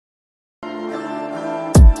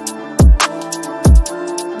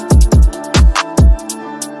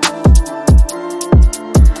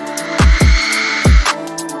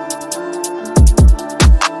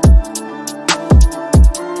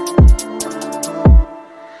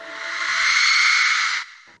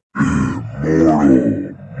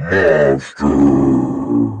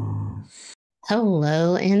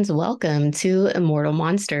Hello and welcome to Immortal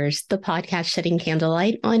Monsters, the podcast shedding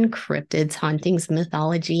candlelight on cryptids, hauntings,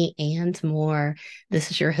 mythology, and more.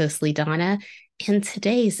 This is your host, Donna, and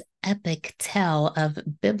today's epic tale of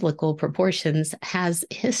biblical proportions has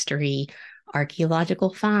history,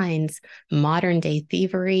 archaeological finds, modern day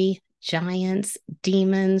thievery, giants,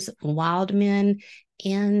 demons, wild men,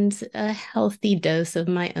 and a healthy dose of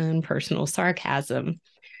my own personal sarcasm.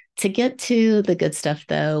 To get to the good stuff,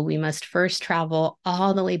 though, we must first travel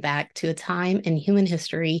all the way back to a time in human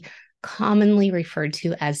history commonly referred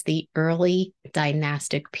to as the early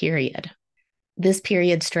dynastic period. This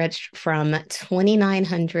period stretched from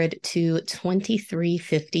 2900 to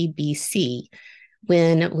 2350 BC.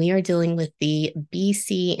 When we are dealing with the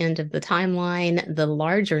BC end of the timeline, the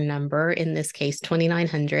larger number, in this case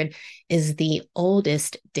 2900, is the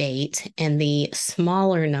oldest date, and the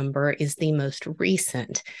smaller number is the most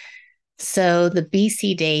recent. So the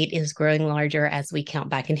BC date is growing larger as we count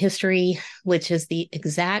back in history, which is the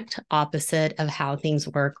exact opposite of how things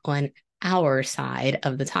work on our side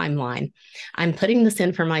of the timeline. I'm putting this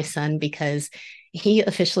in for my son because he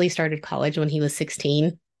officially started college when he was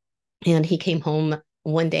 16. And he came home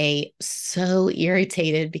one day so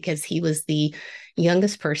irritated because he was the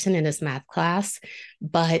youngest person in his math class,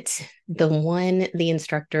 but the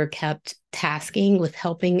instructor kept tasking with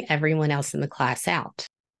helping everyone else in the class out.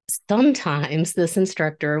 Sometimes this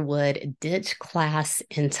instructor would ditch class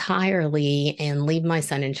entirely and leave my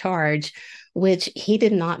son in charge, which he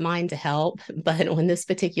did not mind to help. But on this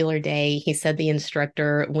particular day, he said the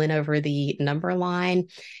instructor went over the number line,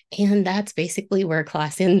 and that's basically where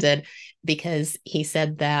class ended because he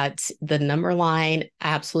said that the number line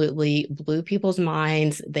absolutely blew people's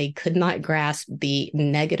minds. They could not grasp the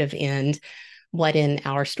negative end, what in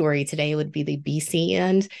our story today would be the BC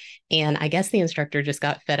end. And I guess the instructor just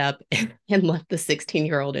got fed up and left the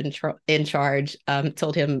 16-year-old in charge,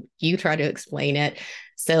 told him, you try to explain it.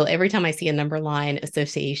 So every time I see a number line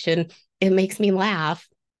association, it makes me laugh,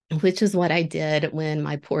 which is what I did when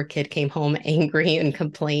my poor kid came home angry and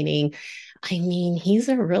complaining. I mean, he's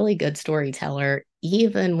a really good storyteller,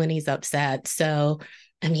 even when he's upset. So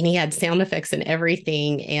I mean, he had sound effects and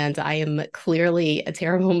everything. And I am clearly a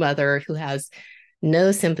terrible mother who has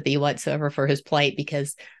no sympathy whatsoever for his plight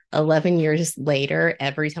because 11 years later,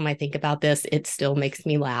 every time I think about this, it still makes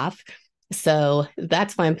me laugh. So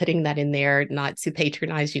that's why I'm putting that in there, not to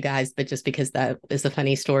patronize you guys, but just because that is a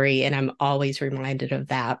funny story. And I'm always reminded of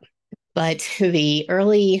that. But the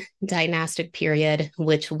early dynastic period,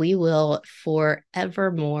 which we will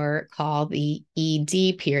forevermore call the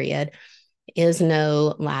ED period, is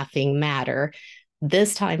no laughing matter.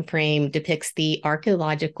 This time frame depicts the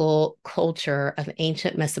archaeological culture of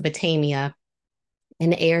ancient Mesopotamia,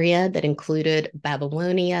 an area that included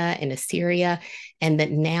Babylonia and Assyria, and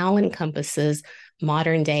that now encompasses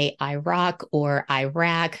modern day Iraq or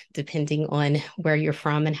Iraq, depending on where you're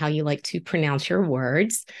from and how you like to pronounce your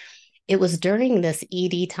words. It was during this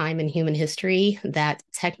ED time in human history that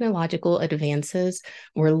technological advances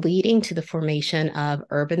were leading to the formation of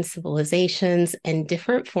urban civilizations, and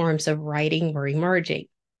different forms of writing were emerging.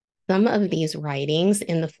 Some of these writings,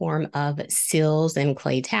 in the form of seals and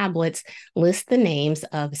clay tablets, list the names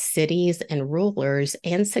of cities and rulers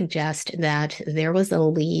and suggest that there was a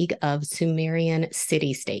league of Sumerian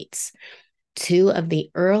city-states. Two of the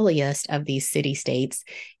earliest of these city-states,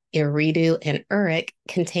 Eridu and Uruk,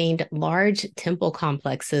 contained large temple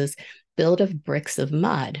complexes built of bricks of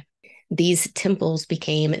mud. These temples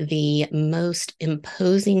became the most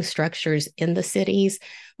imposing structures in the cities,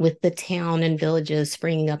 with the town and villages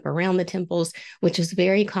springing up around the temples, which is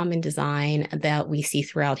very common design that we see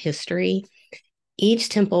throughout history. Each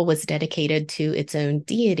temple was dedicated to its own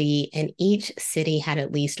deity, and each city had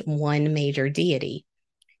at least one major deity.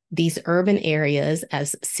 These urban areas,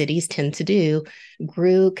 as cities tend to do,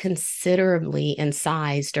 grew considerably in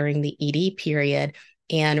size during the ED period,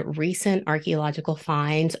 and recent archaeological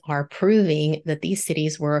finds are proving that these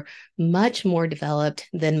cities were much more developed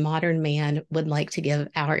than modern man would like to give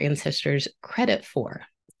our ancestors credit for.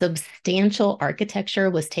 Substantial architecture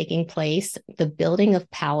was taking place, the building of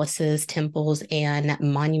palaces, temples, and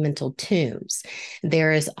monumental tombs.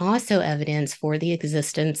 There is also evidence for the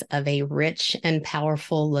existence of a rich and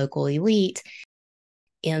powerful local elite.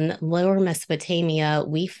 In Lower Mesopotamia,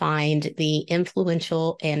 we find the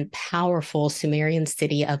influential and powerful Sumerian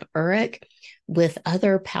city of Uruk, with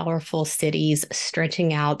other powerful cities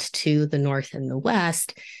stretching out to the north and the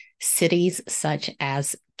west, cities such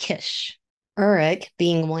as Kish. Uruk,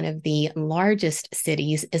 being one of the largest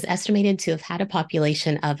cities, is estimated to have had a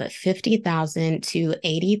population of 50,000 to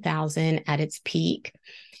 80,000 at its peak.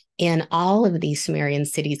 In all of these Sumerian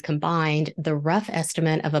cities combined, the rough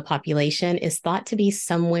estimate of a population is thought to be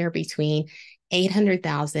somewhere between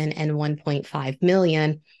 800,000 and 1.5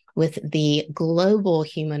 million, with the global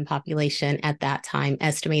human population at that time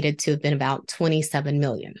estimated to have been about 27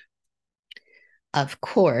 million. Of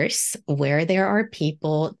course, where there are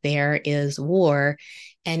people, there is war.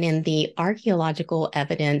 And in the archaeological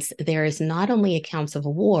evidence, there is not only accounts of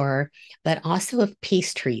war, but also of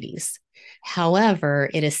peace treaties. However,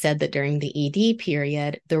 it is said that during the ED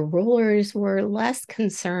period, the rulers were less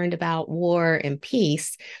concerned about war and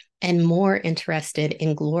peace and more interested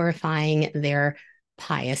in glorifying their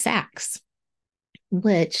pious acts,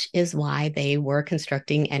 which is why they were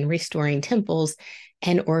constructing and restoring temples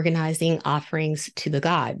and organizing offerings to the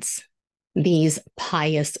gods. These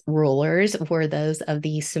pious rulers were those of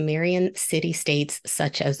the Sumerian city-states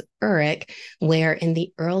such as Uruk, where in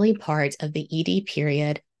the early part of the ED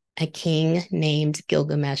period, a king named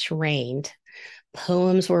Gilgamesh reigned.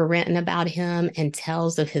 Poems were written about him, and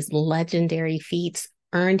tales of his legendary feats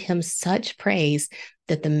earned him such praise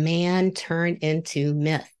that the man turned into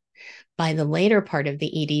myth. By the later part of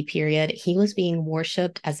the ED period, he was being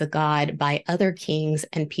worshipped as a god by other kings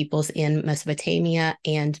and peoples in Mesopotamia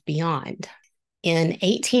and beyond. In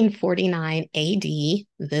 1849 AD,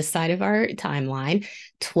 this side of our timeline,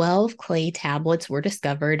 12 clay tablets were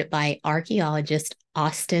discovered by archaeologist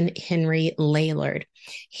Austin Henry Layard.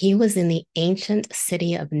 He was in the ancient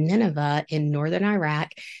city of Nineveh in northern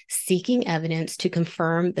Iraq, seeking evidence to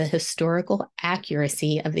confirm the historical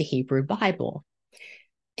accuracy of the Hebrew Bible.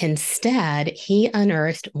 Instead, he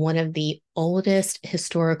unearthed one of the oldest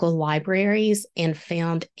historical libraries and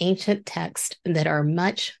found ancient texts that are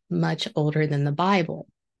much, much older than the Bible.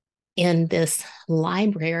 In this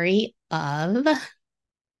library of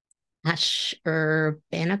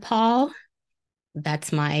Ashurbanipal,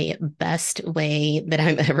 that's my best way that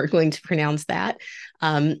I'm ever going to pronounce that.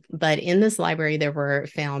 But in this library, there were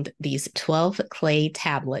found these 12 clay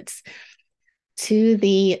tablets. To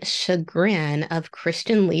the chagrin of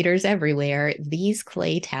Christian leaders everywhere, these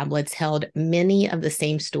clay tablets held many of the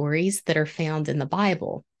same stories that are found in the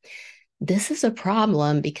Bible. This is a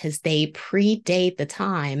problem because they predate the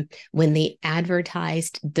time when the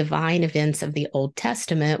advertised divine events of the Old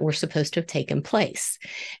Testament were supposed to have taken place.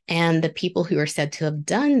 And the people who are said to have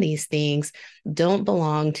done these things don't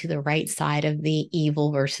belong to the right side of the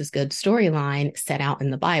evil versus good storyline set out in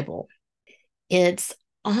the Bible. It's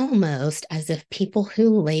almost as if people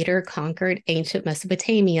who later conquered ancient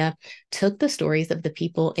Mesopotamia took the stories of the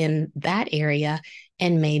people in that area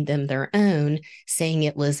and made them their own, saying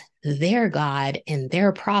it was their God and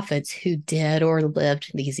their prophets who did or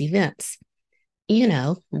lived these events. You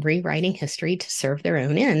know, rewriting history to serve their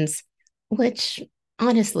own ends, which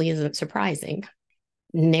honestly isn't surprising.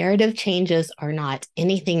 Narrative changes are not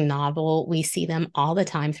anything novel. We see them all the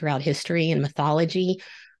time throughout history and mythology.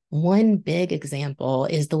 One big example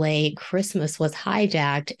is the way Christmas was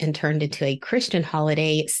hijacked and turned into a Christian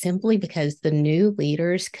holiday simply because the new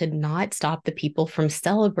leaders could not stop the people from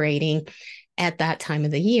celebrating at that time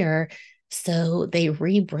of the year. So they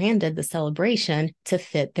rebranded the celebration to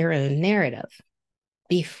fit their own narrative.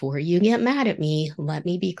 Before you get mad at me, let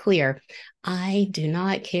me be clear. I do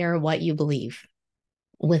not care what you believe.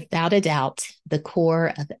 Without a doubt, the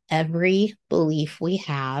core of every belief we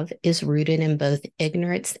have is rooted in both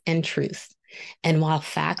ignorance and truth. And while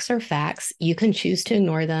facts are facts, you can choose to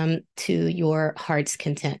ignore them to your heart's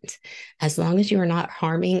content. As long as you are not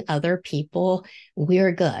harming other people,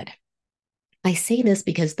 we're good. I say this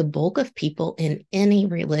because the bulk of people in any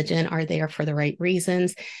religion are there for the right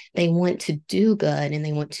reasons. They want to do good and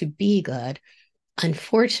they want to be good.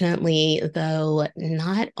 Unfortunately, though,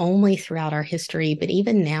 not only throughout our history, but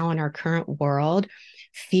even now in our current world,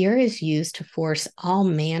 fear is used to force all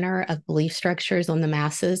manner of belief structures on the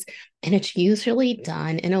masses, and it's usually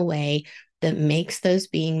done in a way that makes those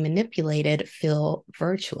being manipulated feel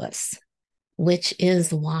virtuous, which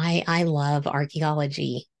is why I love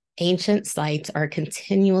archaeology. Ancient sites are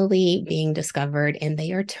continually being discovered, and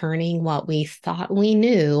they are turning what we thought we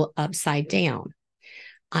knew upside down,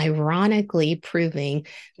 ironically proving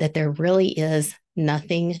that there really is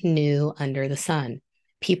nothing new under the sun.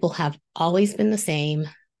 People have always been the same,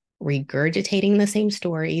 regurgitating the same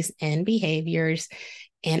stories and behaviors.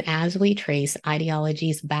 And as we trace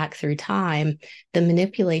ideologies back through time, the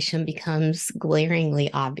manipulation becomes glaringly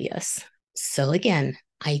obvious. So again,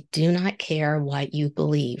 I do not care what you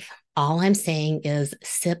believe. All I'm saying is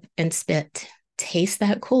sip and spit. Taste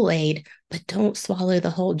that Kool-Aid, but don't swallow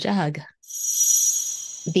the whole jug.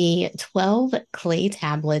 The 12 clay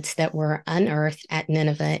tablets that were unearthed at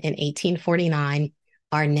Nineveh in 1849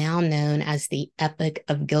 are now known as the Epic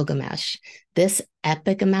of Gilgamesh. This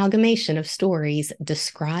epic amalgamation of stories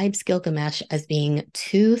describes Gilgamesh as being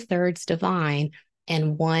 2/3 divine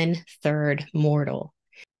and 1/3 mortal.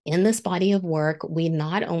 In this body of work, we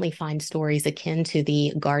not only find stories akin to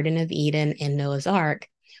the Garden of Eden and Noah's Ark,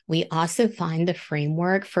 we also find the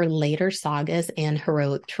framework for later sagas and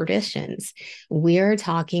heroic traditions. We're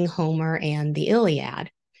talking Homer and the Iliad,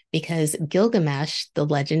 because Gilgamesh, the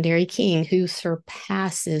legendary king who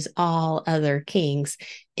surpasses all other kings,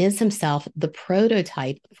 is himself the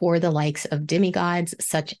prototype for the likes of demigods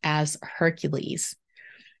such as Hercules.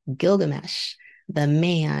 Gilgamesh, the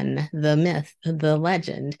man, the myth, the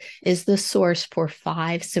legend, is the source for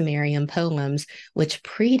 5 Sumerian poems, which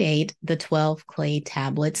predate the 12 clay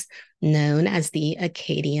tablets known as the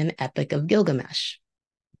Akkadian Epic of Gilgamesh.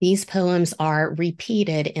 These poems are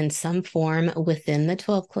repeated in some form within the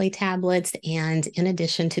 12 clay tablets, and in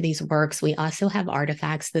addition to these works, we also have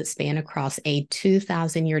artifacts that span across a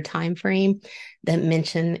 2,000-year time frame that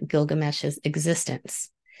mention Gilgamesh's existence.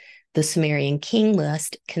 The Sumerian king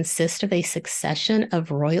list consists of a succession of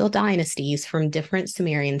royal dynasties from different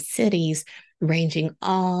Sumerian cities, ranging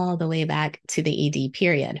all the way back to the ED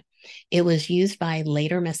period. It was used by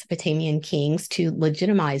later Mesopotamian kings to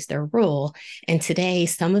legitimize their rule, and today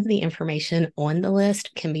some of the information on the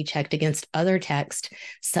list can be checked against other texts,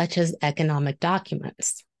 such as economic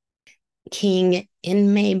documents. King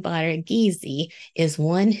Enmebaragesi is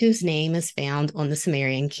one whose name is found on the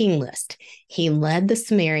Sumerian king list. He led the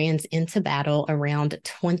Sumerians into battle around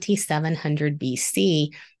 2700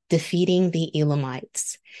 BC, defeating the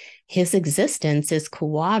Elamites. His existence is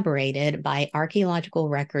corroborated by archaeological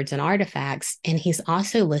records and artifacts, and he's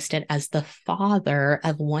also listed as the father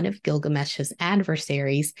of one of Gilgamesh's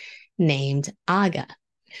adversaries named Aga.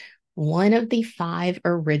 One of the 5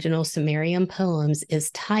 original Sumerian poems is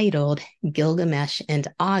titled Gilgamesh and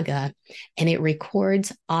Aga, and it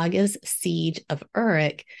records Aga's siege of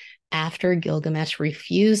Uruk after Gilgamesh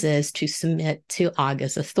refuses to submit to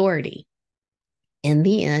Aga's authority. In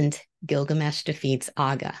the end, Gilgamesh defeats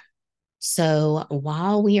Aga. So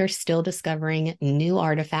while we are still discovering new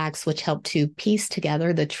artifacts which help to piece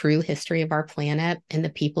together the true history of our planet and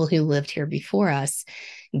the people who lived here before us,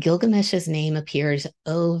 Gilgamesh's name appears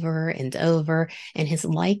over and over, and his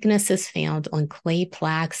likeness is found on clay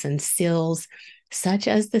plaques and seals, such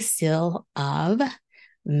as the seal of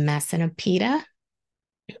Massanapita,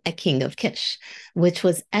 a king of Kish, which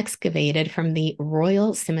was excavated from the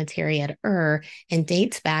royal cemetery at Ur and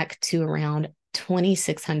dates back to around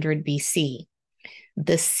 2600 BC.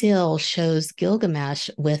 The seal shows Gilgamesh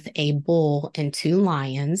with a bull and 2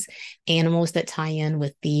 lions, animals that tie in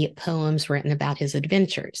with the poems written about his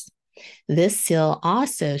adventures. This seal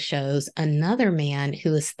also shows another man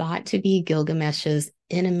who is thought to be Gilgamesh's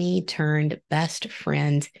enemy turned best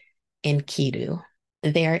friend, Enkidu.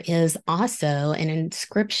 There is also an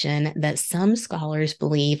inscription that some scholars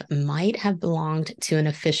believe might have belonged to an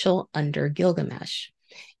official under Gilgamesh.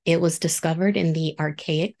 It was discovered in the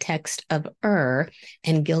archaic text of Ur,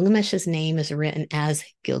 and Gilgamesh's name is written as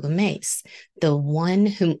Gilgamesh, the one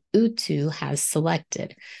whom Utu has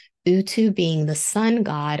selected. Utu being the sun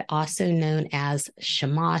god, also known as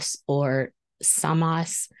Shamash or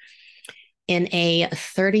Samas. In a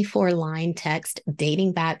 34-line text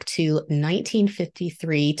dating back to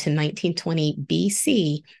 1953 to 1920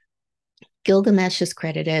 BC, Gilgamesh is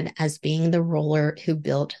credited as being the ruler who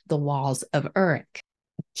built the walls of Uruk.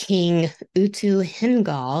 King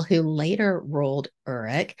Utu-Hingal, who later ruled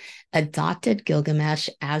Uruk, adopted Gilgamesh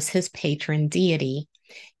as his patron deity.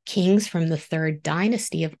 Kings from the 3rd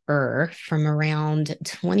dynasty of Ur, from around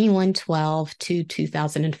 2112 to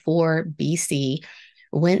 2004 BC,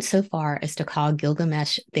 went so far as to call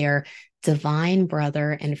Gilgamesh their divine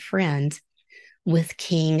brother and friend, with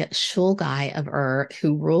King Shulgai of Ur,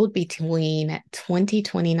 who ruled between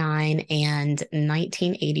 2029 and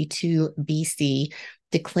 1982 BC,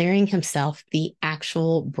 declaring himself the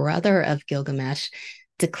actual brother of Gilgamesh,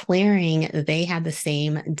 declaring they had the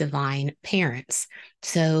same divine parents.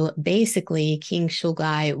 So basically, King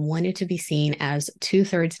Shulgai wanted to be seen as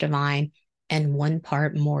 2/3 divine and 1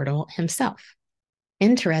 part mortal himself.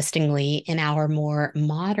 Interestingly, in our more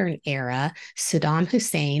modern era, Saddam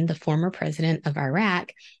Hussein, the former president of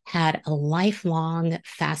Iraq, had a lifelong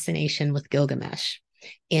fascination with Gilgamesh.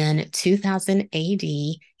 In 2000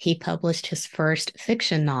 AD, he published his first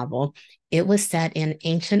fiction novel. It was set in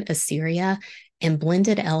ancient Assyria and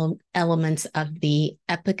blended elements of the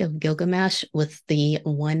Epic of Gilgamesh with the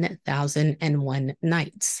 1001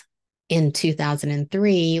 Nights. In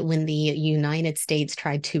 2003, when the United States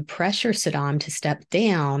tried to pressure Saddam to step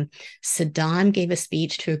down, Saddam gave a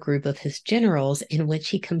speech to a group of his generals in which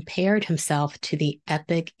he compared himself to the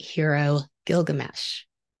epic hero Gilgamesh.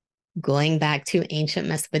 Going back to ancient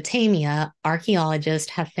Mesopotamia,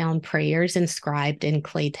 archaeologists have found prayers inscribed in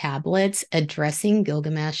clay tablets addressing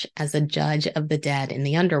Gilgamesh as a judge of the dead in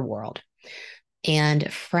the underworld.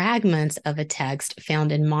 And fragments of a text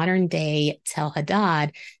found in modern day Tel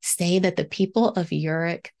Haddad say that the people of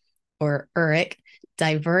Uruk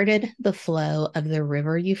diverted the flow of the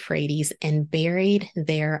river Euphrates and buried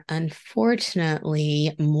their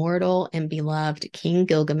unfortunately mortal and beloved King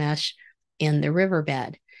Gilgamesh in the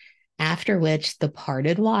riverbed, after which the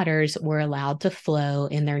parted waters were allowed to flow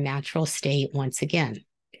in their natural state once again.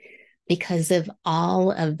 Because of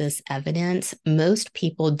all of this evidence, most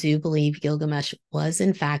people do believe Gilgamesh was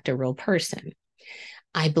in fact a real person.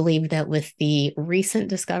 I believe that with the recent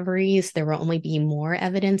discoveries, there will only be more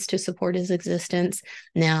evidence to support his existence.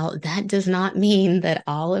 Now, that does not mean that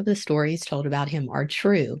all of the stories told about him are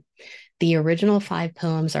true. The original 5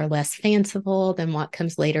 poems are less fanciful than what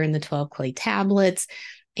comes later in the 12 clay tablets.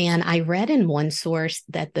 And I read in one source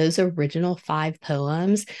that those original 5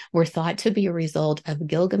 poems were thought to be a result of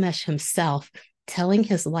Gilgamesh himself telling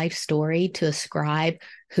his life story to a scribe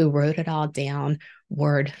who wrote it all down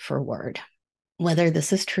word for word. Whether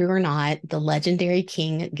this is true or not, the legendary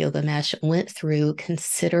king Gilgamesh went through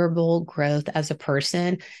considerable growth as a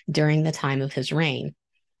person during the time of his reign.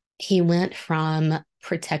 He went from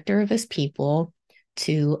protector of his people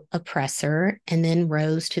to oppressor, and then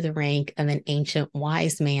rose to the rank of an ancient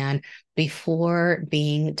wise man before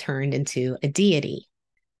being turned into a deity.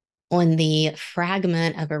 On the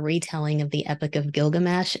fragment of a retelling of the Epic of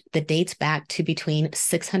Gilgamesh that dates back to between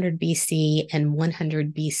 600 BC and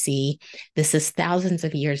 100 BC, this is thousands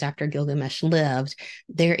of years after Gilgamesh lived,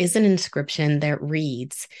 there is an inscription that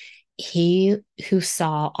reads, "He who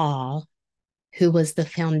saw all, who was the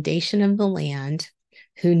foundation of the land,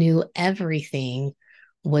 who knew everything,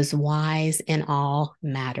 was wise in all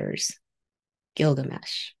matters.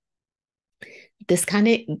 Gilgamesh." This kind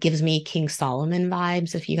of gives me King Solomon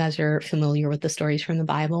vibes, if you guys are familiar with the stories from the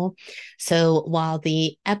Bible. So while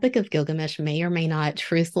the Epic of Gilgamesh may or may not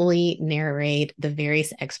truthfully narrate the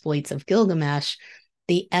various exploits of Gilgamesh,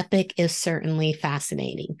 the epic is certainly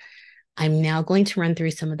fascinating. I'm now going to run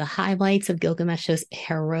through some of the highlights of Gilgamesh's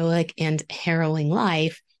heroic and harrowing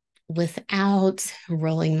life without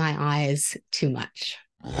rolling my eyes too much.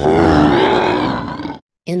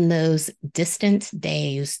 In those distant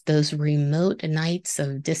days, those remote nights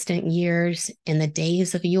of distant years, in the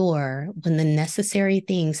days of yore, when the necessary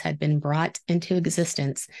things had been brought into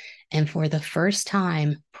existence and for the first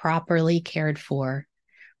time properly cared for,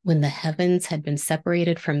 when the heavens had been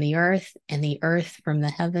separated from the earth and the earth from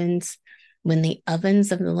the heavens, when the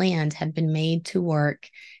ovens of the land had been made to work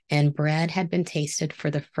and bread had been tasted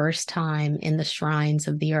for the first time in the shrines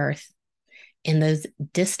of the earth, in those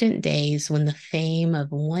distant days when the fame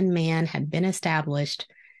of one man had been established,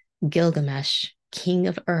 Gilgamesh, king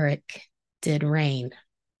of Uruk, did reign.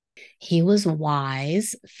 He was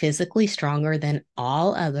wise, physically stronger than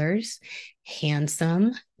all others,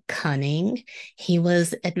 handsome, cunning. He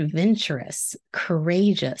was adventurous,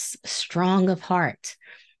 courageous, strong of heart,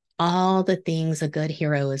 all the things a good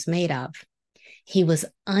hero is made of. He was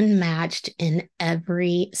unmatched in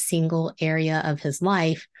every single area of his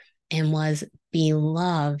life and was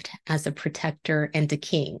beloved as a protector and a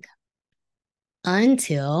king.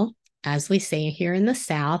 Until, as we say here in the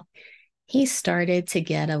South, he started to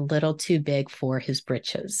get a little too big for his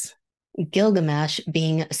britches. Gilgamesh,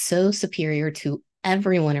 being so superior to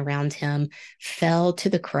everyone around him, fell to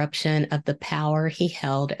the corruption of the power he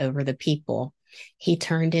held over the people. He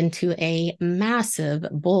turned into a massive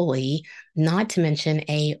bully, not to mention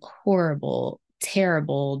a horrible,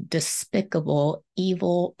 terrible, despicable,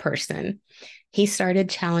 evil person. He started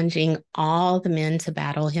challenging all the men to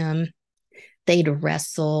battle him. They'd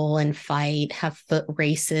wrestle and fight, have foot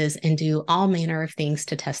races, and do all manner of things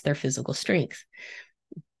to test their physical strength.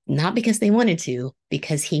 Not because they wanted to,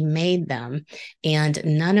 because he made them, and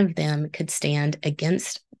none of them could stand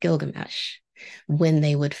against Gilgamesh. When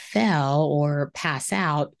they would fail or pass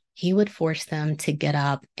out, he would force them to get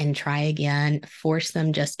up and try again, force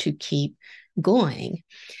them just to keep going.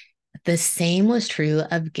 The same was true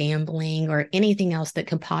of gambling or anything else that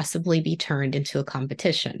could possibly be turned into a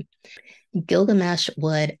competition. Gilgamesh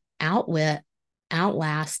would outwit,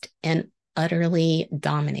 outlast, and utterly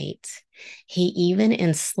dominate. He even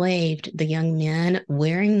enslaved the young men,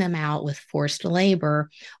 wearing them out with forced labor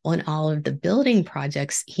on all of the building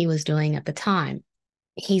projects he was doing at the time.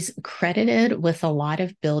 He's credited with a lot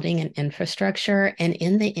of building and infrastructure, and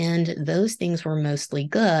in the end, those things were mostly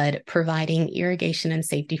good, providing irrigation and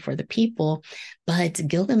safety for the people. But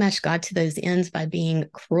Gilgamesh got to those ends by being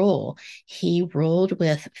cruel. He ruled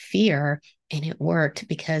with fear, and it worked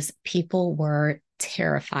because people were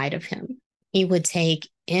terrified of him. He would take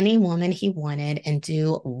any woman he wanted and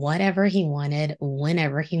do whatever he wanted,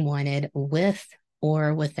 whenever he wanted, with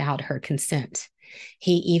or without her consent.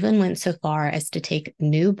 He even went so far as to take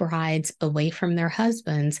new brides away from their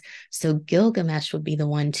husbands, so Gilgamesh would be the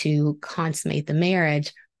one to consummate the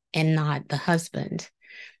marriage and not the husband,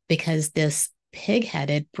 because this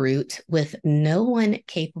pig-headed brute with no one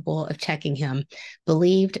capable of checking him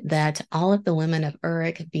believed that all of the women of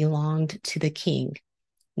Uruk belonged to the king,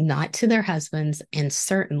 not to their husbands, and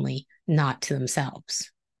certainly not to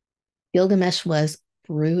themselves. Gilgamesh was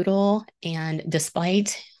brutal, and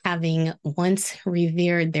despite having once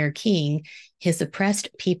revered their king, his oppressed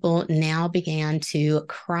people now began to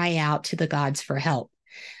cry out to the gods for help.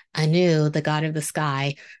 Anu, the god of the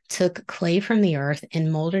sky, took clay from the earth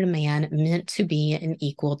and molded a man meant to be an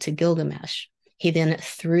equal to Gilgamesh. He then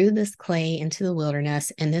threw this clay into the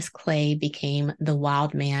wilderness, and this clay became the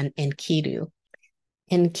wild man Enkidu.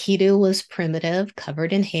 Enkidu was primitive,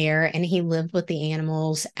 covered in hair, and he lived with the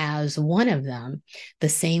animals as one of them, the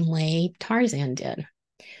same way Tarzan did.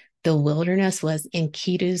 The wilderness was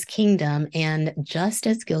Enkidu's kingdom, and just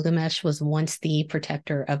as Gilgamesh was once the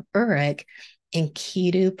protector of Uruk,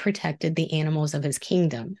 Enkidu protected the animals of his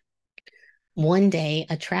kingdom. One day,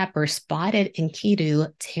 a trapper spotted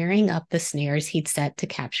Enkidu tearing up the snares he'd set to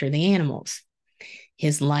capture the animals.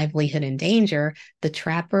 His livelihood in danger, the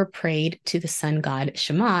trapper prayed to the sun god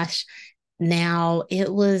Shamash. Now,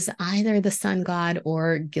 it was either the sun god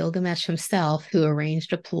or Gilgamesh himself who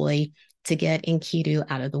arranged a ploy to get Enkidu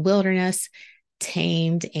out of the wilderness,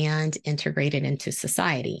 tamed, and integrated into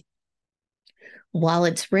society. While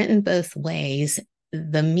it's written both ways,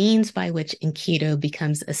 the means by which Enkidu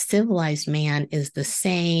becomes a civilized man is the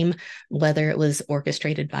same, whether it was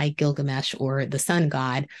orchestrated by Gilgamesh or the sun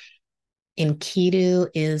god. Enkidu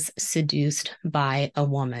is seduced by a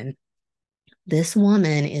woman. This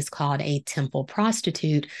woman is called a temple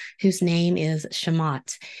prostitute whose name is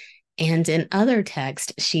Shamat. And in other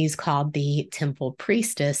texts, she's called the temple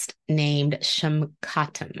priestess named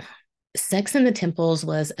Shamkatam. Sex in the temples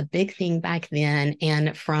was a big thing back then.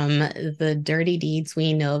 And from the dirty deeds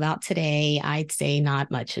we know about today, I'd say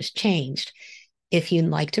not much has changed. If you'd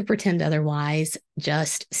like to pretend otherwise,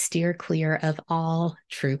 just steer clear of all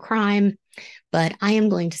true crime. But I am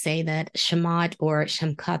going to say that Shamat or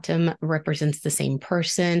Shamkatam represents the same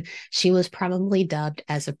person. She was probably dubbed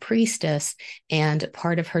as a priestess, and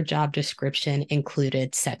part of her job description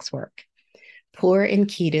included sex work. Poor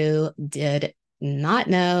Enkidu did not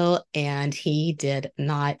know, and he did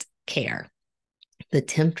not care. The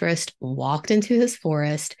temptress walked into his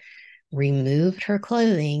forest, removed her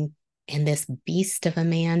clothing, and this beast of a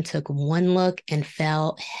man took one look and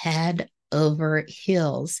fell head over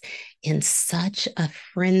heels in such a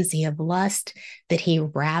frenzy of lust that he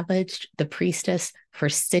ravaged the priestess for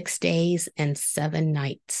 6 days and 7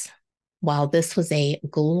 nights. While this was a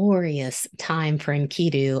glorious time for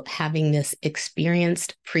Enkidu, having this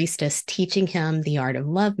experienced priestess teaching him the art of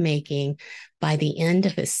lovemaking, by the end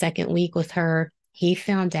of his second week with her, he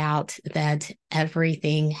found out that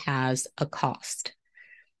everything has a cost.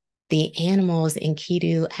 The animals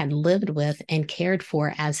Enkidu had lived with and cared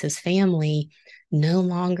for as his family no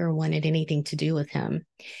longer wanted anything to do with him.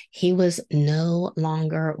 He was no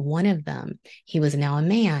longer one of them. He was now a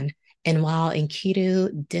man. And while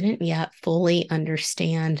Enkidu didn't yet fully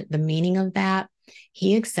understand the meaning of that,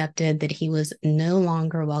 he accepted that he was no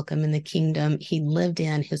longer welcome in the kingdom he lived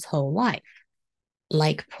in his whole life.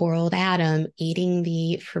 Like poor old Adam eating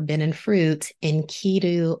the forbidden fruit,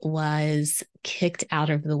 Enkidu was kicked out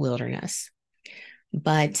of the wilderness.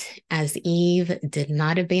 But as Eve did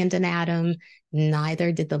not abandon Adam,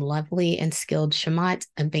 neither did the lovely and skilled Shamat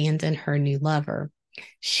abandon her new lover.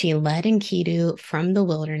 She led Enkidu from the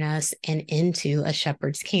wilderness and into a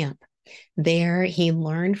shepherd's camp. There, he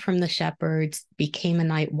learned from the shepherds, became a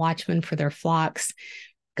night watchman for their flocks,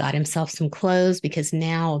 got himself some clothes because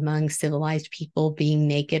now among civilized people, being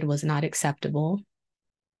naked was not acceptable.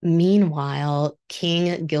 Meanwhile,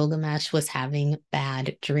 King Gilgamesh was having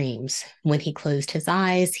bad dreams. When he closed his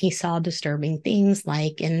eyes, he saw disturbing things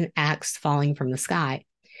like an axe falling from the sky.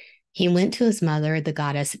 He went to his mother, the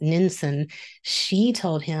goddess Ninsun. She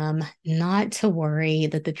told him not to worry,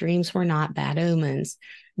 that the dreams were not bad omens.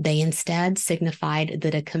 They instead signified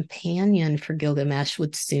that a companion for Gilgamesh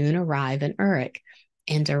would soon arrive in Uruk.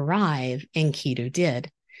 And arrive Enkidu did.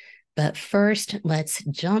 But first, let's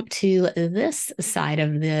jump to this side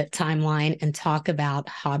of the timeline and talk about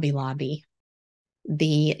Hobby Lobby.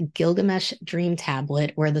 The Gilgamesh dream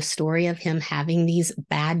tablet, where the story of him having these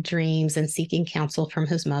bad dreams and seeking counsel from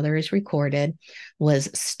his mother is recorded, was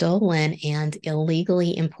stolen and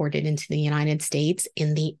illegally imported into the United States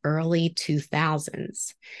in the early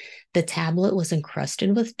 2000s. The tablet was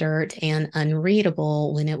encrusted with dirt and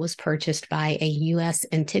unreadable when it was purchased by a U.S.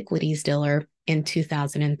 antiquities dealer in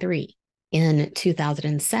 2003. In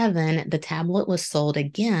 2007, the tablet was sold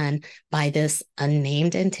again by this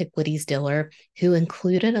unnamed antiquities dealer who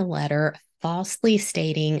included a letter falsely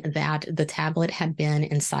stating that the tablet had been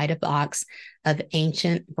inside a box of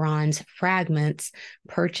ancient bronze fragments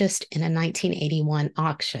purchased in a 1981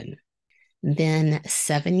 auction. Then,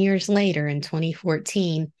 7 years later, in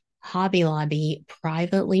 2014, Hobby Lobby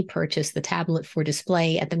privately purchased the tablet for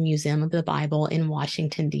display at the Museum of the Bible in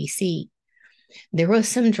Washington, D.C. There was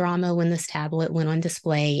some drama when this tablet went on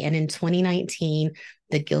display, and in 2019,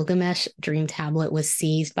 the Gilgamesh Dream Tablet was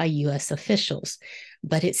seized by U.S. officials,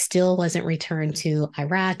 but it still wasn't returned to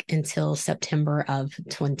Iraq until September of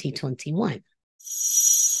 2021.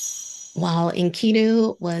 While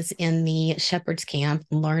Enkidu was in the shepherd's camp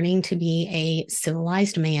learning to be a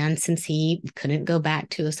civilized man, since he couldn't go back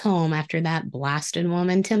to his home after that blasted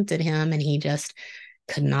woman tempted him and he just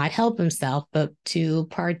could not help himself but to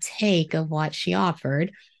partake of what she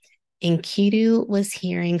offered, Enkidu was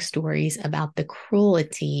hearing stories about the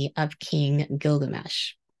cruelty of King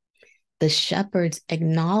Gilgamesh. The shepherds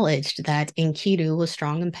acknowledged that Enkidu was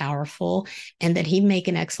strong and powerful and that he'd make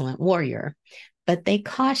an excellent warrior, but they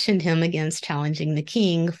cautioned him against challenging the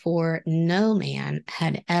king, for no man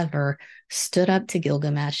had ever stood up to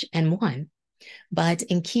Gilgamesh and won. But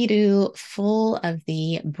Enkidu, full of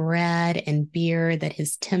the bread and beer that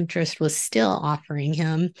his temptress was still offering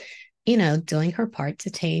him, doing her part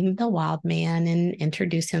to tame the wild man and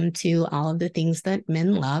introduce him to all of the things that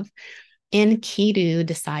men love, Enkidu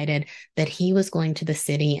decided that he was going to the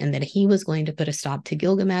city and that he was going to put a stop to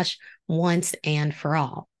Gilgamesh once and for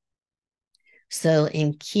all. So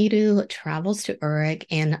Enkidu travels to Uruk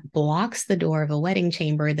and blocks the door of a wedding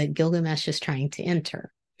chamber that Gilgamesh is trying to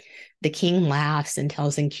enter. The king laughs and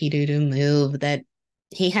tells Enkidu to move, that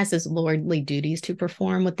he has his lordly duties to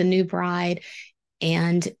perform with the new bride,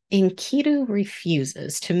 and Enkidu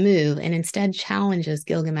refuses to move and instead challenges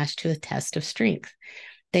Gilgamesh to a test of strength.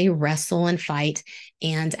 They wrestle and fight,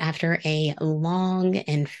 and after a long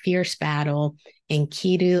and fierce battle,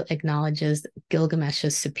 Enkidu acknowledges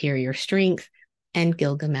Gilgamesh's superior strength, and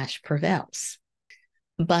Gilgamesh prevails.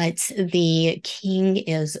 But the king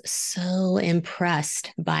is so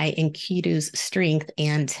impressed by Enkidu's strength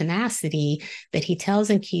and tenacity that he tells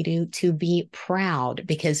Enkidu to be proud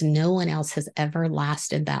because no one else has ever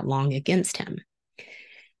lasted that long against him.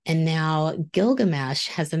 And now Gilgamesh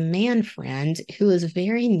has a man friend who is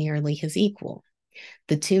very nearly his equal.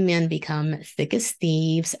 The two men become thick as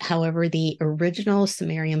thieves. However, the original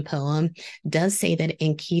Sumerian poem does say that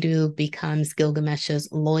Enkidu becomes Gilgamesh's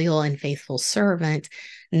loyal and faithful servant,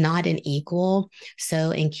 not an equal.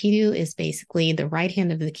 So Enkidu is basically the right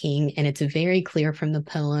hand of the king, and it's very clear from the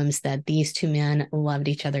poems that these two men loved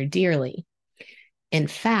each other dearly. In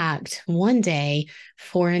fact, one day,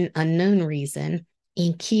 for an unknown reason,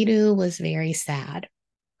 Enkidu was very sad.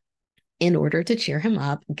 In order to cheer him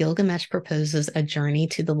up, Gilgamesh proposes a journey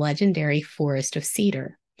to the legendary Forest of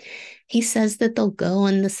Cedar. He says that they'll go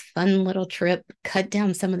on this fun little trip, cut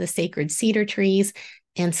down some of the sacred cedar trees,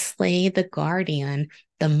 and slay the guardian,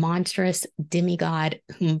 the monstrous demigod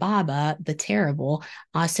Humbaba the Terrible,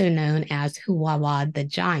 also known as Huwawa the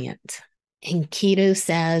Giant. Enkidu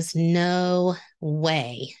says, "No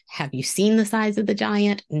way. Have you seen the size of the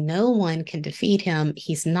giant? No one can defeat him.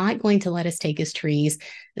 He's not going to let us take his trees.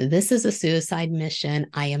 This is a suicide mission.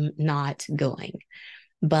 I am not going."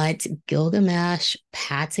 But Gilgamesh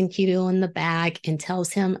pats Enkidu on the back and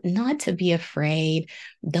tells him not to be afraid.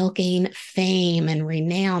 They'll gain fame and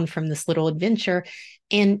renown from this little adventure.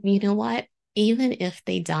 And you know what? Even if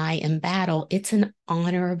they die in battle, it's an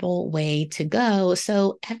honorable way to go.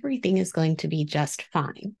 So everything is going to be just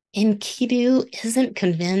fine. Enkidu isn't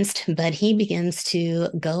convinced, but he begins to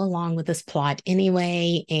go along with this plot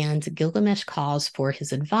anyway, and Gilgamesh calls for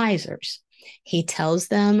his advisors. He tells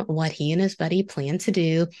them what he and his buddy plan to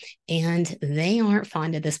do, and they aren't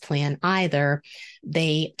fond of this plan either.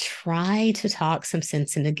 They try to talk some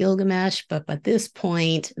sense into Gilgamesh, but at this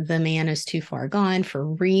point, the man is too far gone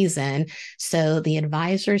for reason. So the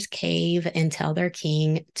advisors cave and tell their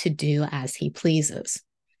king to do as he pleases.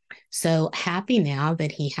 So happy now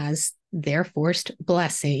that he has their forced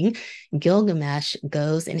blessing, Gilgamesh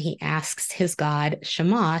goes and he asks his god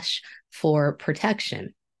Shamash for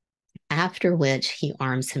protection, after which he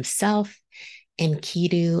arms himself,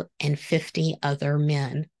 Enkidu, and 50 other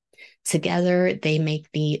men. Together, they make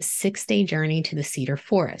the 6-day journey to the cedar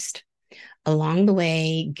forest. Along the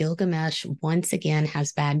way, Gilgamesh once again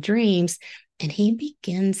has bad dreams, and he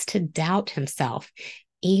begins to doubt himself,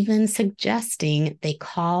 even suggesting they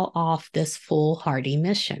call off this foolhardy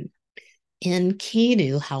mission.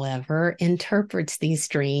 Enkidu, however, interprets these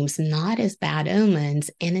dreams not as bad omens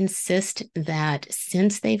and insists that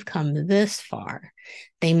since they've come this far,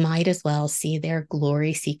 they might as well see their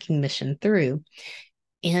glory-seeking mission through.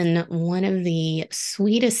 In one of the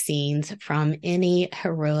sweetest scenes from any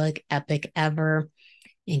heroic epic ever,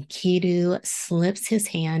 Enkidu slips his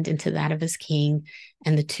hand into that of his king,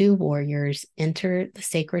 and the two warriors enter the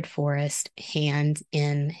sacred forest hand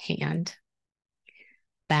in hand.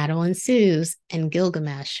 Battle ensues, and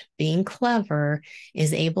Gilgamesh, being clever,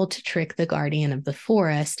 is able to trick the guardian of the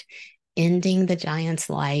forest, ending the giant's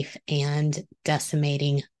life and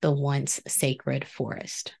decimating the once sacred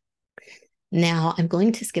forest. Now, I'm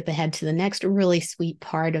going to skip ahead to the next really sweet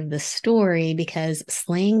part of the story because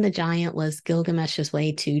slaying the giant was Gilgamesh's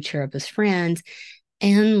way to cheer up his friends.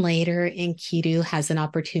 And later, Enkidu has an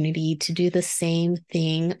opportunity to do the same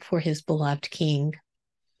thing for his beloved king.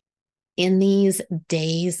 In these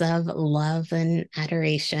days of love and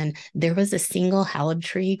adoration, there was a single mahaleb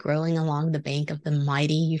tree growing along the bank of the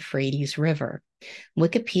mighty Euphrates River.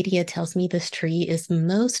 Wikipedia tells me this tree is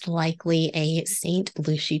most likely a St.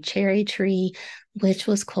 Lucie cherry tree, which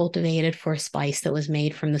was cultivated for a spice that was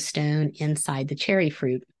made from the stone inside the cherry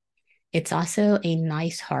fruit. It's also a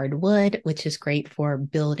nice hard wood, which is great for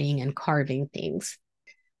building and carving things.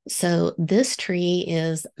 So this tree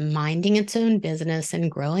is minding its own business and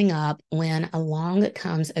growing up when along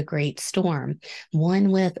comes a great storm,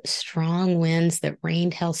 one with strong winds that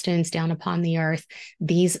rained hailstones down upon the earth.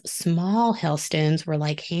 These small hailstones were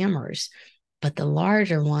like hammers, but the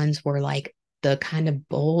larger ones were like the kind of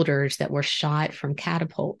boulders that were shot from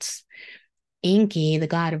catapults. Enki, the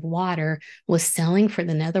god of water, was sailing for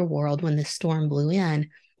the netherworld when the storm blew in,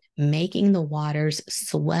 making the waters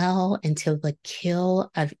swell until the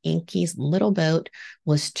keel of Enki's little boat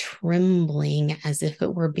was trembling as if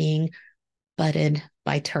it were being butted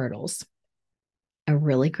by turtles. A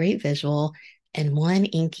really great visual, and one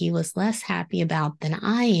Enki was less happy about than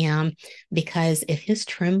I am, because if his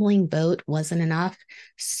trembling boat wasn't enough,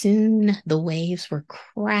 soon the waves were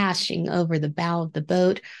crashing over the bow of the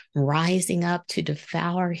boat, rising up to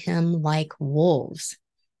devour him like wolves.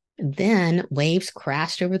 Then waves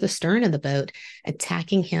crashed over the stern of the boat,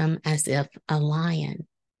 attacking him as if a lion.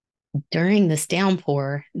 During this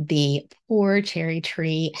downpour, the poor cherry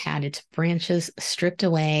tree had its branches stripped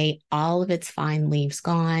away, all of its fine leaves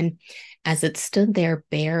gone. As it stood there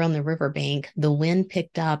bare on the riverbank, the wind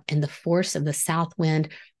picked up and the force of the south wind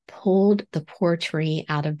pulled the poor tree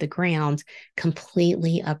out of the ground,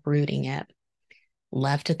 completely uprooting it.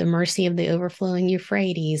 Left at the mercy of the overflowing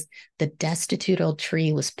Euphrates, the destitute old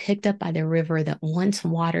tree was picked up by the river that once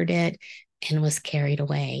watered it and was carried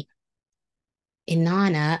away.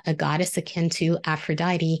 Inanna, a goddess akin to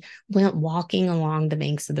Aphrodite, went walking along the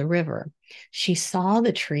banks of the river. She saw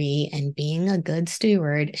the tree, and being a good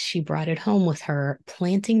steward, she brought it home with her,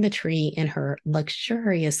 planting the tree in her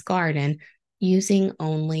luxurious garden, using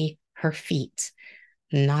only her feet,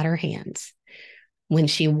 not her hands. When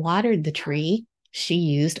she watered the tree, she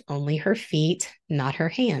used only her feet, not her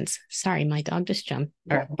hands. Sorry, my dog just jumped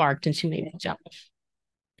or barked and she made me jump.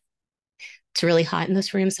 It's really hot in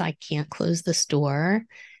this room, so I can't close this door.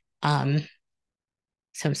 So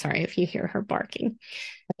I'm sorry if you hear her barking.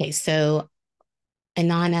 Okay, so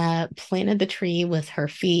Inanna planted the tree with her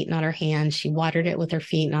feet, not her hands. She watered it with her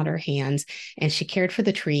feet, not her hands. And she cared for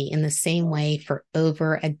the tree in the same way for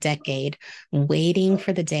over a decade, waiting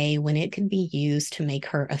for the day when it could be used to make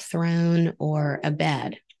her a throne or a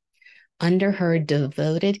bed. Under her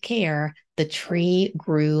devoted care, the tree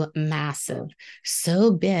grew massive,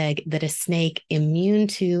 so big that a snake immune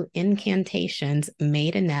to incantations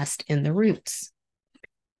made a nest in the roots.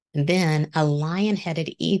 Then a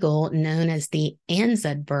lion-headed eagle known as the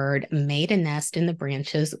Anzud bird made a nest in the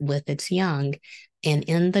branches with its young, and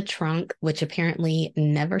in the trunk, which apparently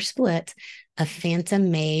never split, a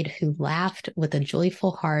phantom maid who laughed with a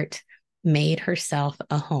joyful heart made herself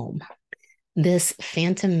a home. This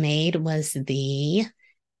phantom maid was the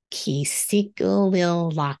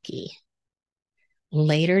Kisikililaki,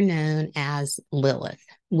 later known as Lilith.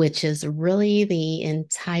 which is really the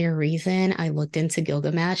entire reason I looked into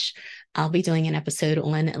Gilgamesh. I'll be doing an episode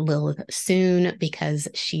on Lilith soon because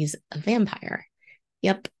she's a vampire.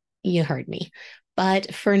 Yep, you heard me.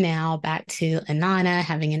 But for now, back to Inanna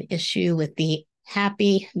having an issue with the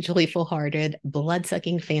happy, joyful hearted, blood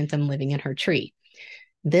sucking phantom living in her tree.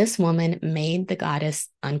 This woman made the goddess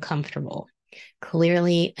uncomfortable.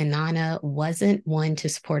 Clearly, Inanna wasn't one to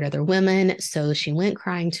support other women, so she went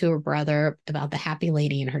crying to her brother about the happy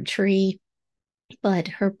lady in her tree. But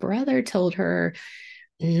her brother told her,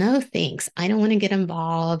 no, thanks. I don't want to get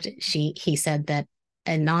involved. He said that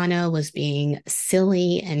Inanna was being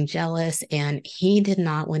silly and jealous, and he did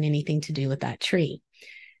not want anything to do with that tree.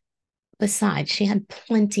 Besides, she had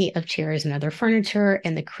plenty of chairs and other furniture,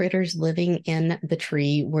 and the critters living in the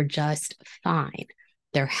tree were just fine.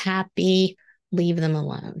 They're happy. Leave them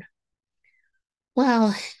alone.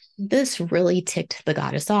 Well, this really ticked the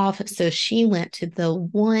goddess off, so she went to the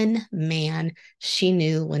one man she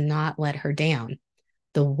knew would not let her down,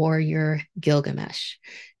 the warrior Gilgamesh,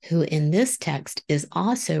 who in this text is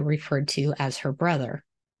also referred to as her brother.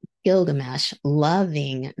 Gilgamesh,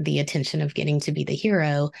 loving the attention of getting to be the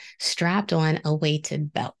hero, strapped on a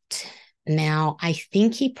weighted belt. Now, I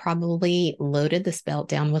think he probably loaded this belt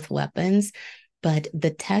down with weapons, but the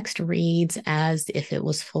text reads as if it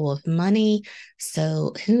was full of money.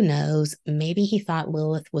 So who knows? Maybe he thought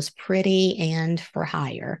Lilith was pretty and for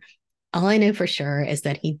hire. All I know for sure is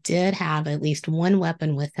that he did have at least one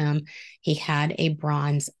weapon with him. He had a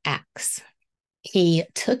bronze axe. He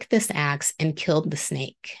took this axe and killed the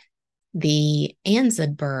snake. The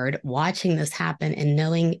Anzid bird, watching this happen and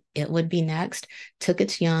knowing it would be next, took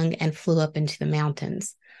its young and flew up into the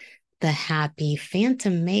mountains. The happy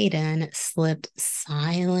phantom maiden slipped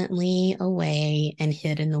silently away and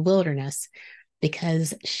hid in the wilderness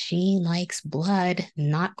because she likes blood,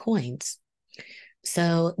 not coins.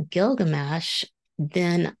 So Gilgamesh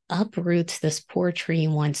then uproots this poor tree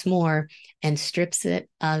once more and strips it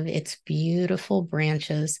of its beautiful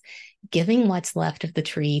branches, giving what's left of the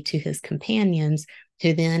tree to his companions,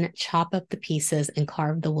 who then chop up the pieces and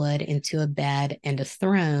carve the wood into a bed and a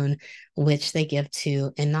throne, which they give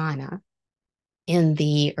to Inanna. In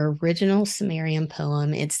the original Sumerian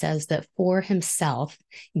poem, it says that for himself,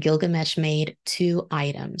 Gilgamesh made two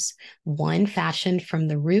items, one fashioned from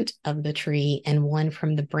the root of the tree and one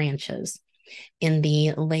from the branches. In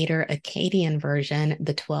the later Akkadian version,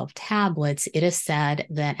 the 12 tablets, it is said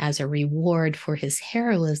that as a reward for his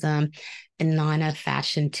heroism, Inanna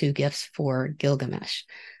fashioned two gifts for Gilgamesh.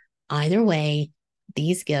 Either way,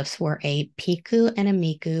 these gifts were a piku and a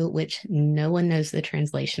miku, which no one knows the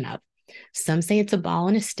translation of. Some say it's a ball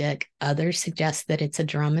and a stick. Others suggest that it's a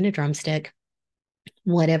drum and a drumstick.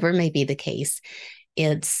 Whatever may be the case,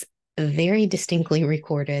 it's very distinctly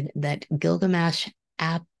recorded that Gilgamesh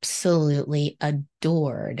absolutely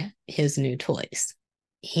adored his new toys.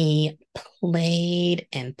 He played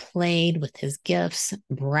and played with his gifts,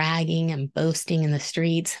 bragging and boasting in the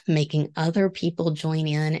streets, making other people join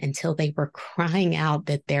in until they were crying out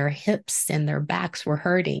that their hips and their backs were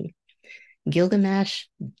hurting. Gilgamesh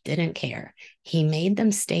didn't care. He made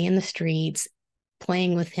them stay in the streets,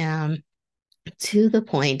 playing with him, to the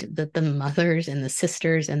point that the mothers and the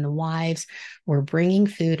sisters and the wives were bringing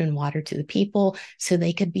food and water to the people so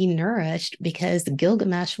they could be nourished, because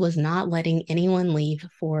Gilgamesh was not letting anyone leave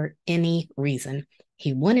for any reason.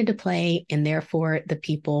 He wanted to play, and therefore the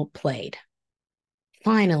people played.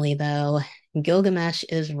 Finally, though, Gilgamesh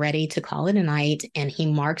is ready to call it a night, and he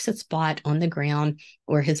marks a spot on the ground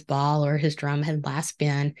where his ball or his drum had last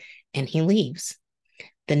been, and he leaves.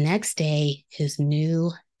 The next day, his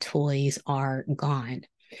new toys are gone.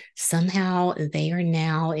 Somehow they are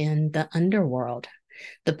now in the underworld.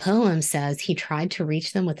 The poem says he tried to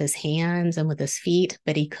reach them with his hands and with his feet,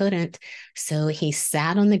 but he couldn't. So he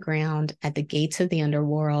sat on the ground at the gates of the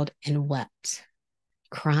underworld and wept,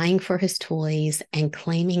 crying for his toys and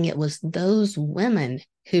claiming it was those women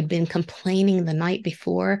who'd been complaining the night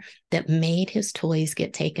before that made his toys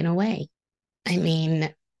get taken away. I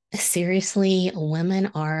mean, seriously,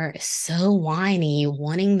 women are so whiny,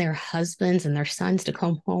 wanting their husbands and their sons to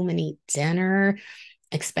come home and eat dinner,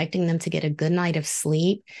 expecting them to get a good night of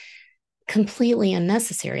sleep. Completely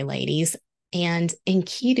unnecessary, ladies. And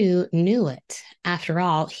Enkidu knew it. After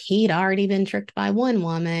all, he'd already been tricked by one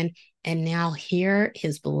woman, and now here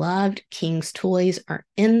his beloved king's toys are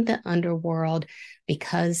in the underworld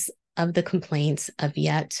because of the complaints of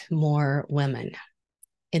yet more women.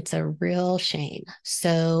 It's a real shame.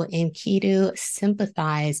 So Enkidu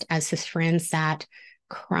sympathized as his friend sat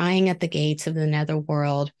crying at the gates of the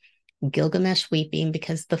netherworld, Gilgamesh weeping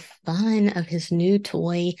because the fun of his new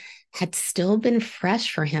toy had still been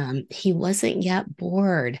fresh for him. He wasn't yet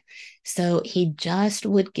bored. So he just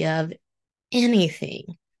would give anything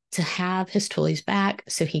to have his toys back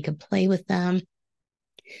so he could play with them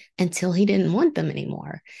until he didn't want them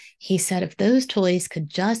anymore. He said if those toys could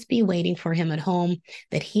just be waiting for him at home,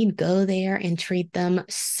 that he'd go there and treat them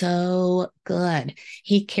so good.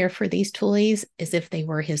 He'd care for these toys as if they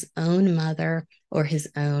were his own mother or his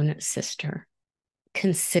own sister.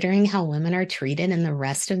 Considering how women are treated in the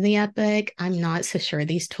rest of the epic, I'm not so sure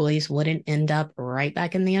these toys wouldn't end up right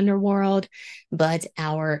back in the underworld, but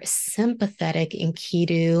our sympathetic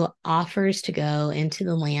Enkidu offers to go into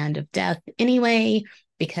the land of death anyway,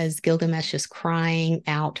 because Gilgamesh is crying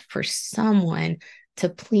out for someone to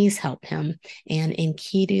please help him, and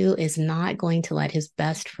Enkidu is not going to let his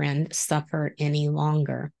best friend suffer any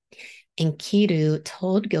longer. Enkidu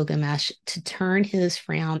told Gilgamesh to turn his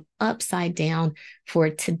frown upside down,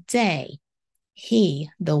 for today he,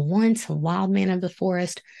 the once wild man of the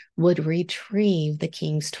forest, would retrieve the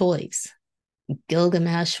king's toys.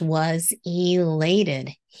 Gilgamesh was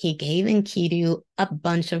elated. He gave Enkidu a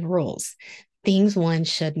bunch of rules. Things one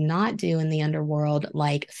should not do in the underworld,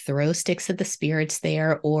 like throw sticks at the spirits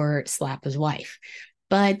there or slap his wife.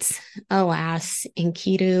 But alas,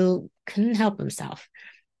 Enkidu couldn't help himself.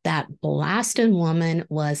 That blasted woman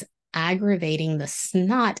was aggravating the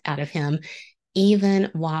snot out of him, even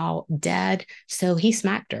while dead, so he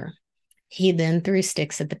smacked her. He then threw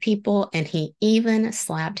sticks at the people, and he even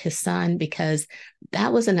slapped his son because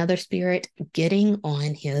that was another spirit getting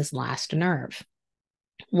on his last nerve.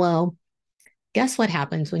 Well, guess what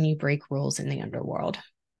happens when you break rules in the underworld?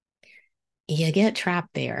 You get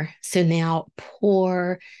trapped there. So now,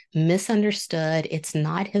 poor, misunderstood, it's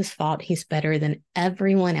not his fault, he's better than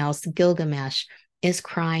everyone else, Gilgamesh is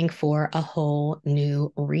crying for a whole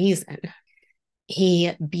new reason.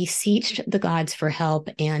 He beseeched the gods for help,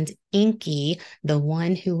 and Enki, the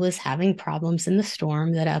one who was having problems in the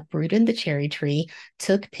storm that uprooted the cherry tree,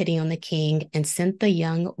 took pity on the king and sent the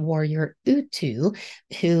young warrior Utu,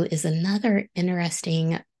 who is another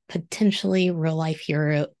interesting, potentially real life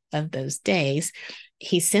hero of those days.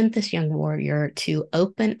 He sent this young warrior to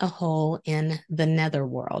open a hole in the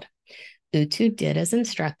netherworld. Utu did as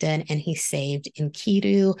instructed, and he saved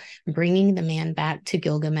Enkidu, bringing the man back to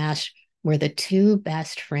Gilgamesh, where the two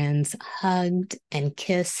best friends hugged and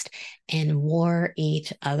kissed and wore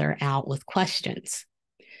each other out with questions.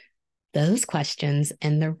 Those questions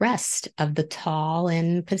and the rest of the tall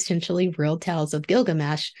and potentially real tales of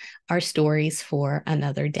Gilgamesh are stories for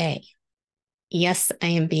another day. Yes, I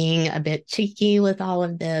am being a bit cheeky with all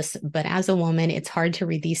of this, but as a woman, it's hard to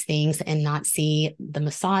read these things and not see the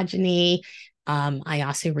misogyny. I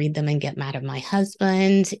also read them and get mad at my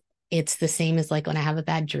husband. It's the same as like when I have a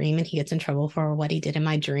bad dream and he gets in trouble for what he did in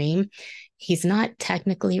my dream. He's not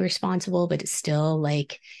technically responsible, but it still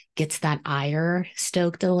like gets that ire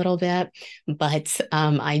stoked a little bit. But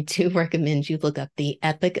I do recommend you look up the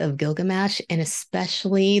Epic of Gilgamesh, and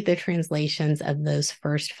especially the translations of those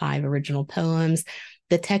first 5 original poems.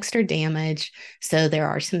 The texts are damaged, so there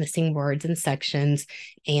are some missing words and sections,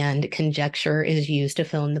 and conjecture is used to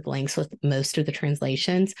fill in the blanks with most of the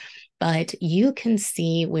translations. But you can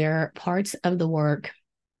see where parts of the work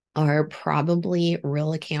are probably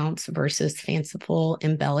real accounts versus fanciful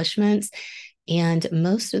embellishments. And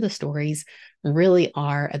most of the stories really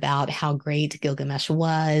are about how great Gilgamesh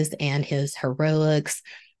was and his heroics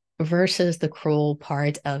versus the cruel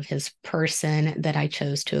part of his person that I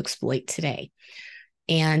chose to exploit today.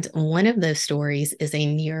 And one of those stories is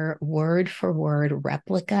a near word for word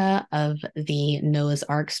replica of the Noah's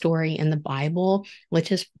Ark story in the Bible,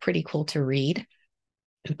 which is pretty cool to read.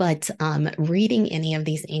 But reading any of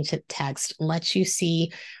these ancient texts lets you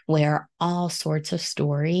see where all sorts of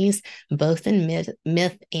stories, both in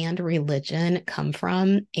myth and religion, come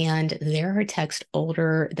from. And there are texts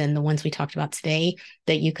older than the ones we talked about today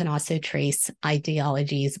that you can also trace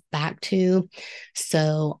ideologies back to.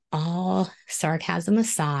 So all sarcasm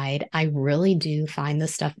aside, I really do find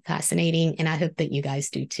this stuff fascinating, and I hope that you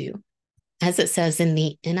guys do too. As it says in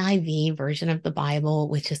the NIV version of the Bible,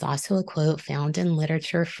 which is also a quote found in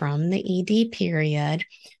literature from the ED period,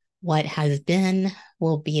 what has been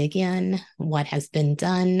will be again. What has been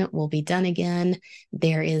done will be done again.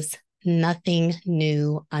 There is nothing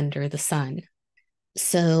new under the sun.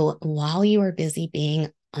 So while you are busy being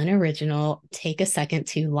unoriginal, take a second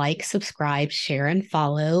to like, subscribe, share, and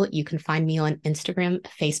follow. You can find me on Instagram,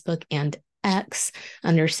 Facebook, and X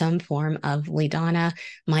under some form of Lidana.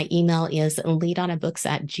 My email is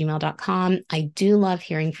lidanabooks@gmail.com. I do love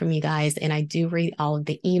hearing from you guys, and I do read all of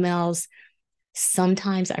the emails.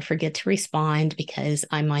 Sometimes I forget to respond because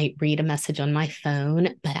I might read a message on my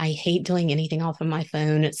phone, but I hate doing anything off of my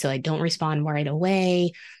phone. So I don't respond right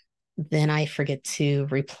away. Then I forget to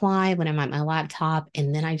reply when I'm at my laptop,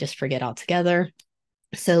 and then I just forget altogether.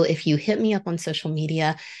 So if you hit me up on social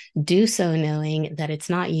media, do so knowing that it's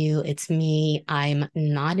not you, it's me. I'm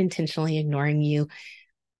not intentionally ignoring you.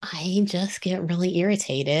 I just get really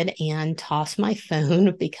irritated and toss my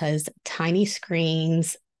phone because tiny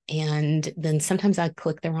screens, and then sometimes I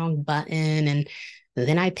click the wrong button and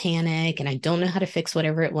then I panic and I don't know how to fix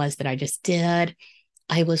whatever it was that I just did.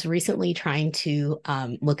 I was recently trying to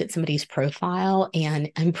look at somebody's profile,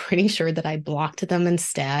 and I'm pretty sure that I blocked them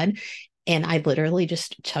instead. And I literally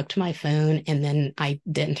just chucked my phone and then I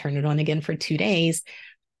didn't turn it on again for 2 days.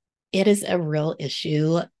 It is a real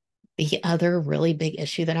issue. The other really big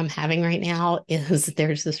issue that I'm having right now is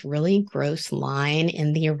there's this really gross line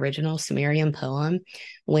in the original Sumerian poem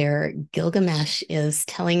where Gilgamesh is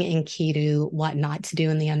telling Enkidu what not to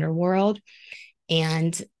do in the underworld.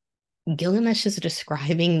 And Gilgamesh is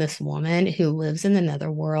describing this woman who lives in the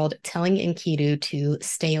netherworld, telling Enkidu to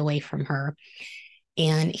stay away from her.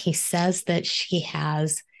 And he says that she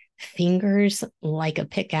has fingers like a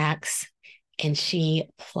pickaxe and she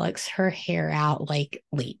plucks her hair out like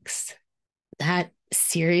leeks. That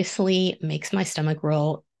seriously makes my stomach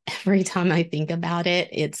roll every time I think about it.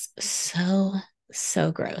 It's so,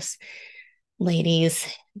 so gross. Ladies,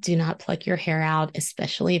 do not pluck your hair out,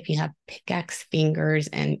 especially if you have pickaxe fingers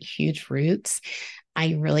and huge roots.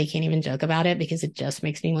 I really can't even joke about it because it just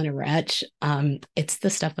makes me want to retch. It's the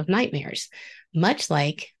stuff of nightmares, much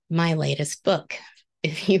like my latest book.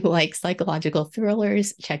 If you like psychological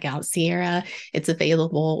thrillers, check out Sierra. It's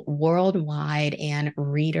available worldwide and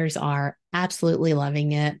readers are absolutely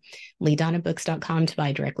loving it. LeeDonnaBooks.com to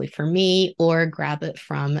buy directly for me or grab it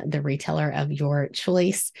from the retailer of your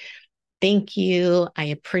choice. Thank you. I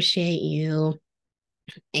appreciate you.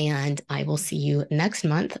 And I will see you next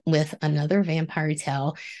month with another vampire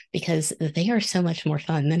tale because they are so much more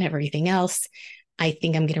fun than everything else. I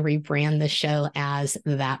think I'm going to rebrand the show as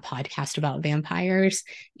that podcast about vampires.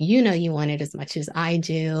 You know, you want it as much as I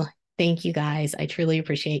do. Thank you guys. I truly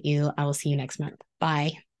appreciate you. I will see you next month.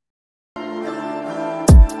 Bye.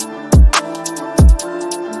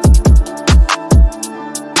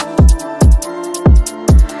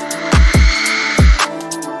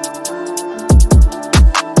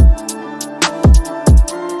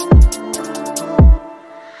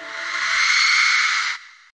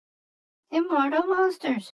 Immortal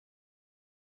monsters.